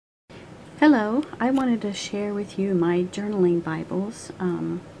Hello, I wanted to share with you my journaling Bibles.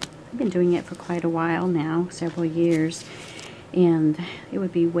 I've been doing it for quite a while now, several years, and it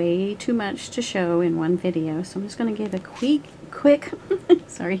would be way too much to show in one video, so I'm just going to give a quick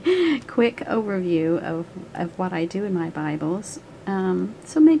overview of what I do in my Bibles.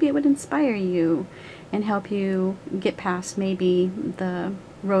 So maybe it would inspire you and help you get past maybe the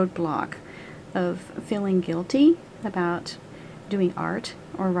roadblock of feeling guilty about doing art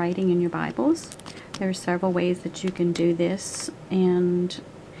or writing in your Bibles. There are several ways that you can do this and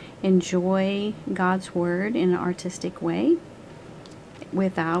enjoy God's Word in an artistic way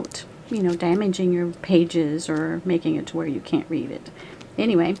without, damaging your pages or making it to where you can't read it.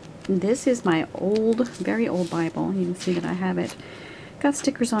 Anyway, this is my old, very old Bible. You can see that I have it got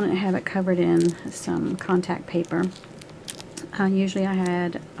stickers on it and have it covered in some contact paper. Usually I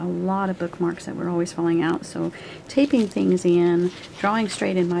had a lot of bookmarks that were always falling out, so taping things in, drawing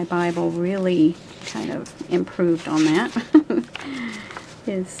straight in my Bible really kind of improved on that.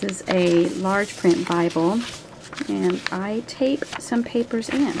 This is a large print Bible, and I tape some papers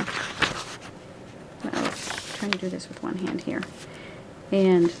in. I'm trying to do this with one hand here.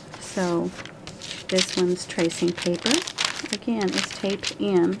 And so this one's tracing paper. Again, it's taped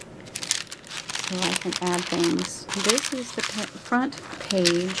in, so I can add things. This is the front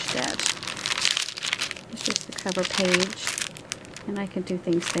page that is just the cover page, and I can do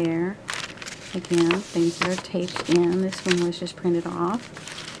things there. Again, things that are taped in. This one was just printed off.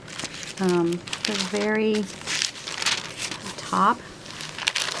 The very top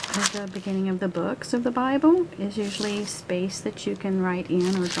of the beginning of the books of the Bible is usually space that you can write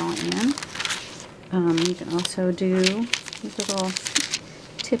in or draw in. You can also do these little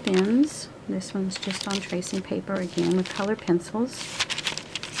tip-ins. This one's just on tracing paper, again with colored pencils.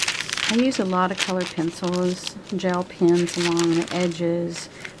 I use a lot of colored pencils, gel pens along the edges.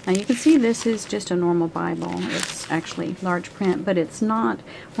 Now you can see this is just a normal Bible. It's actually large print, but it's not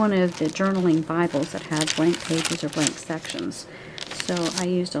one of the journaling Bibles that has blank pages or blank sections. So I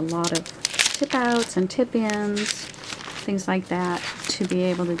used a lot of tip-outs and tip-ins, things like that, to be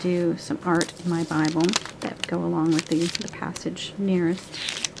able to do some art in my Bible that go along with the passage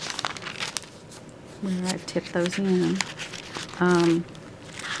nearest where I've tipped those in. I've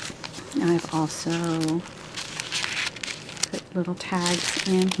also put little tags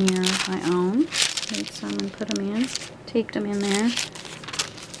in here of my own. Made some and put them in, taped them in there.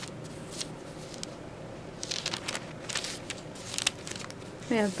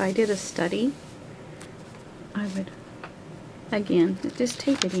 If I did a study, I would, again, just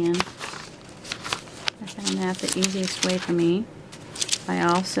tape it in. I found that the easiest way for me. I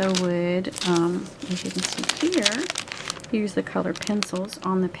also would, as you can see here, use the colored pencils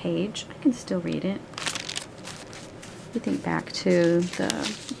on the page. I can still read it. You think back to the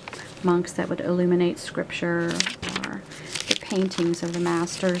monks that would illuminate scripture, or the paintings of the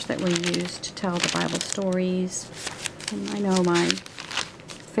masters that were used to tell the Bible stories. And I know my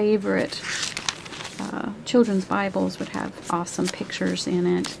favorite children's Bibles would have awesome pictures in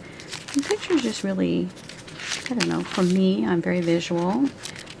it. And pictures just really, I don't know, for me, I'm very visual,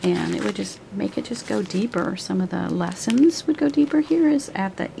 and it would just make it just go deeper. Some of the lessons would go deeper. Here is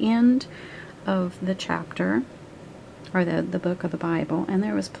at the end of the chapter, or the book of the Bible, and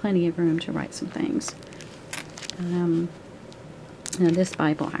there was plenty of room to write some things. This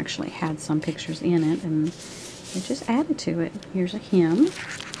Bible actually had some pictures in it, and it just added to it. Here's a hymn,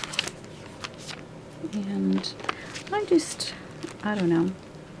 and I don't know,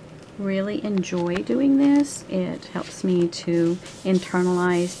 really enjoy doing this. It helps me to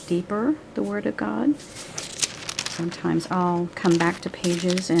internalize deeper the Word of God. Sometimes I'll come back to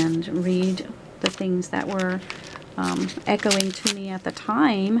pages and read the things that were echoing to me at the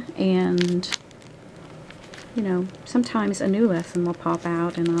time, and sometimes a new lesson will pop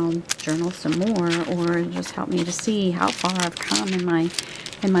out and I'll journal some more, or it'll just help me to see how far I've come in my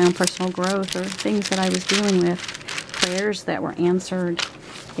own personal growth, or things that I was dealing with, prayers that were answered,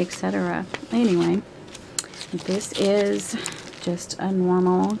 etc. Anyway, this is just a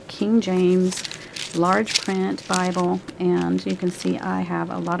normal King James large print Bible, and you can see I have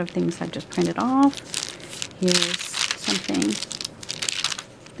a lot of things I've just printed off. Here's something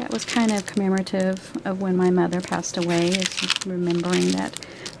that was kind of commemorative of when my mother passed away, is remembering that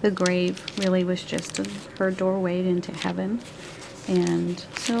the grave really was just her doorway into heaven. And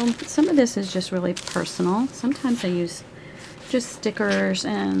so some of this is just really personal. Sometimes I use just stickers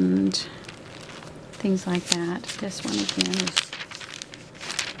and things like that. This one again is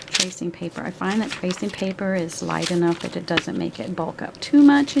tracing paper. I find that tracing paper is light enough that it doesn't make it bulk up too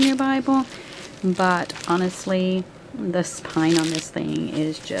much in your Bible, but honestly, the spine on this thing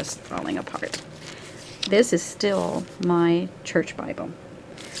is just falling apart. This is still my church Bible.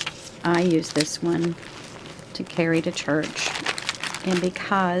 I use this one to carry to church, and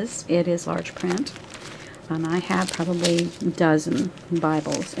because it is large print, and I have probably a dozen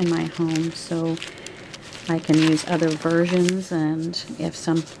Bibles in my home, so I can use other versions, and if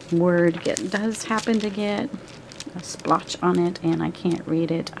some word does happen to get a splotch on it and I can't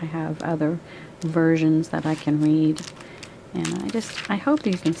read it, I have other versions that I can read. And I hope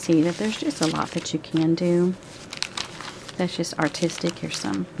you can see that there's just a lot that you can do that's just artistic. Here's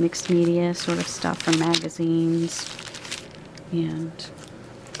some mixed media sort of stuff from magazines. And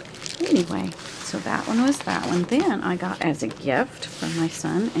anyway, so that one was that one. Then I got as a gift from my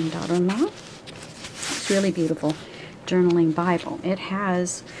son and daughter-in-law. It's really beautiful journaling Bible. It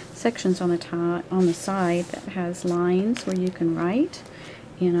has sections on the top, on the side, that has lines where you can write.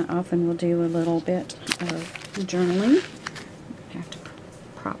 And I often will do a little bit of journaling. I have to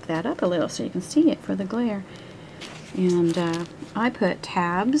prop that up a little so you can see it for the glare. And I put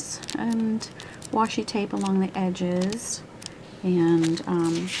tabs and washi tape along the edges, and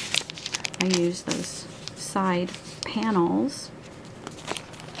I use those side panels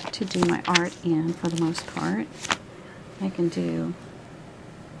to do my art in for the most part. I can do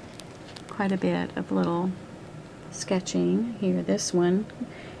quite a bit of little sketching here. This one,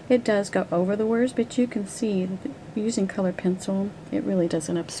 it does go over the words, but you can see that using colored pencil, it really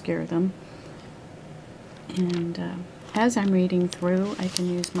doesn't obscure them. And as I'm reading through, I can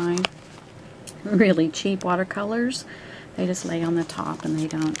use my really cheap watercolors. They just lay on the top and they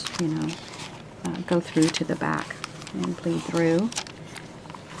don't, you know, go through to the back and bleed through.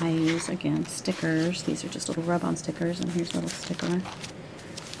 I use, again, stickers. These are just little rub-on stickers, and here's a little sticker.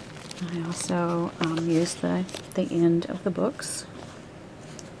 I also use the end of the books.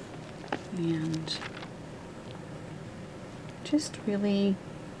 And just really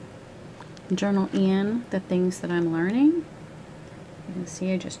journal in the things that I'm learning. You can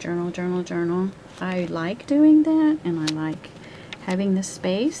see I just journal, journal, journal. I like doing that, and I like having the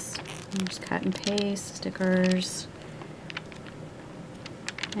space. Just cut and paste stickers.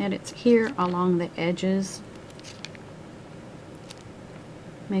 And it's here along the edges.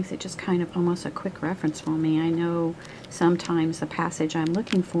 Makes it just kind of almost a quick reference for me. I know sometimes the passage I'm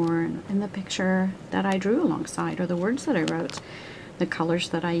looking for in the picture that I drew alongside, or the words that I wrote, the colors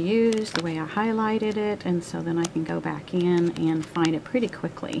that I used, the way I highlighted it, and so then I can go back in and find it pretty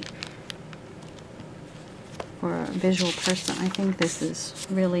quickly. For a visual person, I think this is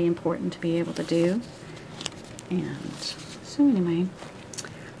really important to be able to do. And so anyway,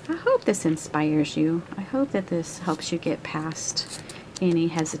 I hope this inspires you. I hope that this helps you get past any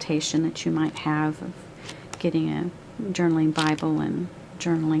hesitation that you might have of getting a journaling Bible and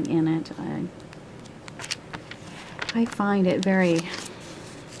journaling in it. I find it very,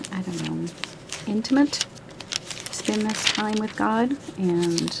 I don't know, intimate. Spend this time with God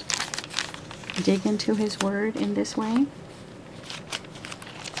and dig into His Word in this way.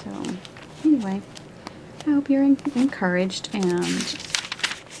 So, anyway, I hope you're encouraged, and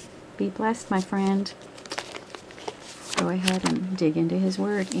be blessed, my friend. Go ahead and dig into His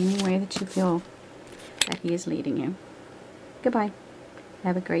Word any way that you feel that He is leading you. Goodbye.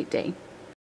 Have a great day.